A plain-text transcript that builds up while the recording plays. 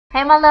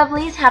Hey my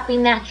lovelies, happy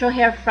Natural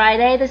Hair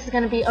Friday. This is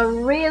going to be a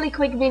really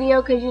quick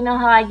video because you know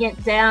how I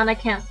get down. I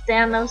can't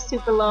stand those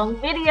super long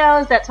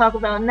videos that talk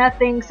about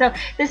nothing. So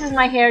this is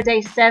my hair day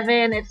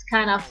 7. It's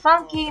kind of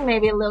funky,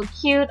 maybe a little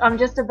cute. I'm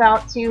just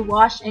about to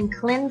wash and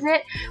cleanse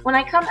it. When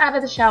I come out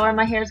of the shower,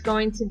 my hair is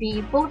going to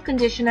be full of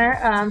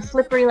conditioner,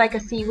 slippery like a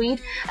seaweed.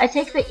 I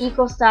take the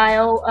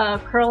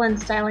EcoStyler curl and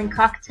styling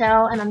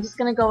cocktail and I'm just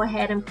going to go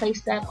ahead and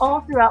place that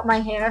all throughout my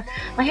hair.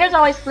 My hair's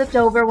always flipped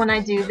over when I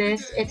do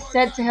this. It's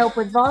said to help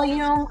with volume.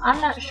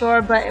 I'm not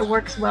sure, but it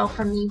works well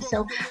for me.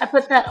 So I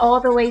put that all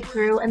the way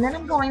through, and then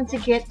I'm going to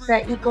get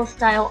the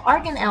EcoStyle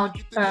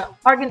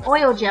argan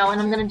oil gel,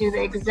 and I'm going to do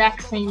the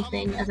exact same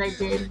thing as I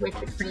did with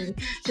the cream.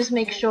 Just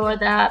make sure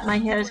that my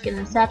hair is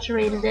getting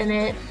saturated in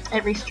it.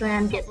 Every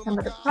strand gets some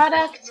of the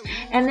product,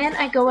 and then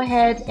I go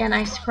ahead and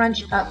I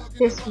scrunch up.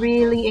 This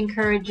really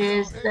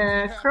encourages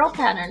the curl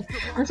pattern.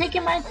 I'm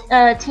taking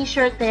my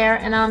t-shirt there,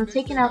 and I'm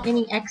taking out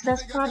any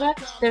excess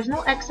product. There's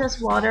no excess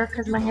water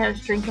because my hair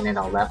is drinking it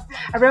all up.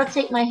 I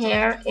rotate my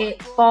hair,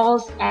 it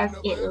falls as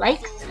it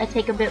likes. I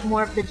take a bit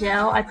more of the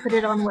gel, I put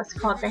it on what's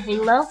called the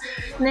halo,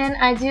 and then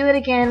I do it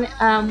again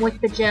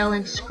with the gel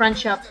and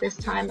scrunch up this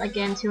time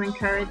again to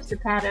encourage the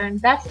pattern.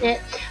 That's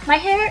it. My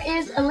hair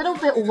is a little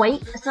bit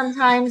white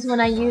sometimes when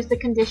I use the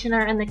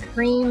conditioner and the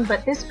cream,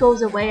 but this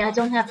goes away. I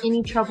don't have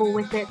any trouble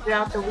with it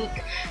throughout the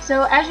week.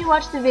 So as you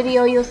watch the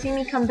video, you'll see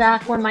me come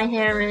back when my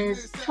hair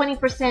is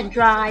 20%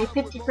 dry,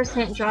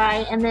 50%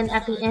 dry, and then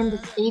at the end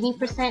it's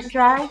 80%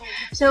 dry.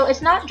 So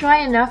it's not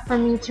dry enough for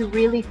me to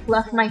really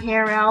fluff my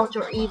hair out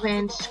or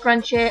even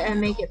scrunch it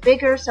and make it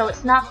bigger, so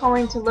it's not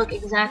going to look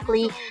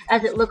exactly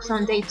as it looks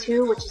on day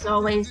 2, which is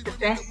always the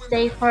best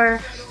day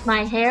for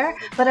my hair.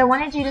 But I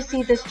wanted you to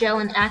see this gel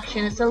in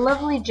action. It's a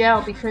lovely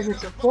gel because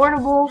it's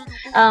affordable,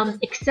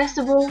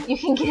 accessible. You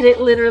can get it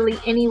literally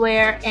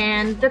anywhere,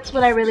 and that's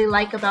what I really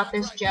like about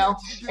this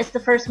gel. It's the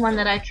first one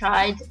that I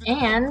tried,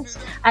 and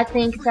I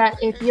think that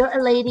if you're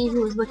a lady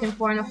who is looking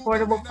for an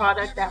affordable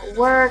product that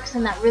works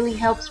and that really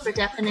helps for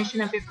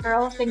definition of your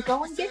curls, then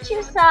go and get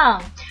you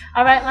some.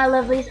 Alright my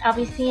lovelies, I'll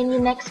be seeing you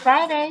next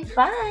Friday.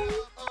 Bye!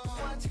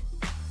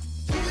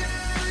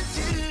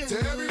 To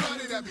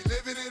everybody that be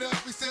living it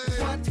up, we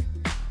say